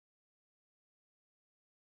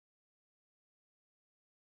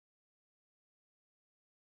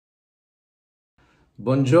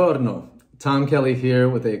Buongiorno, Tom Kelly here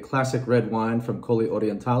with a classic red wine from Colli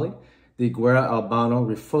Orientali, the Guerra Albano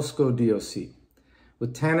Refosco DOC.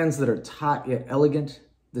 With tannins that are taut yet elegant,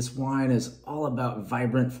 this wine is all about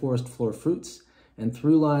vibrant forest floor fruits and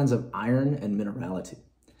through lines of iron and minerality.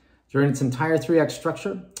 During its entire 3-act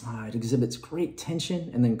structure, it exhibits great tension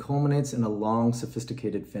and then culminates in a long,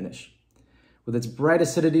 sophisticated finish. With its bright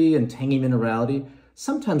acidity and tangy minerality,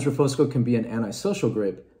 sometimes Refosco can be an antisocial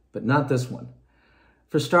grape, but not this one.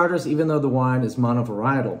 For starters, even though the wine is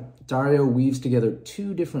monovarietal, Dario weaves together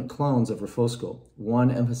 2 different clones of Refosco,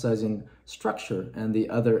 one emphasizing structure and the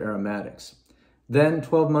other aromatics. Then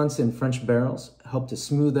 12 months in French barrels help to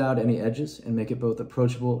smooth out any edges and make it both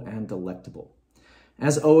approachable and delectable.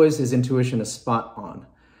 As always, his intuition is spot on.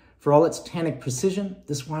 For all its tannic precision,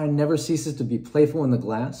 this wine never ceases to be playful in the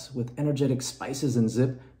glass, with energetic spices and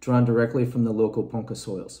zip drawn directly from the local Ponca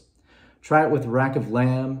soils. Try it with rack of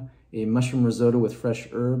lamb, a mushroom risotto with fresh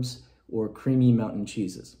herbs, or creamy mountain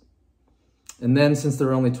cheeses. And then, since there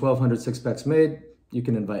are only 1,200 six-packs made, you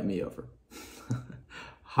can invite me over.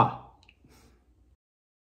 Ha!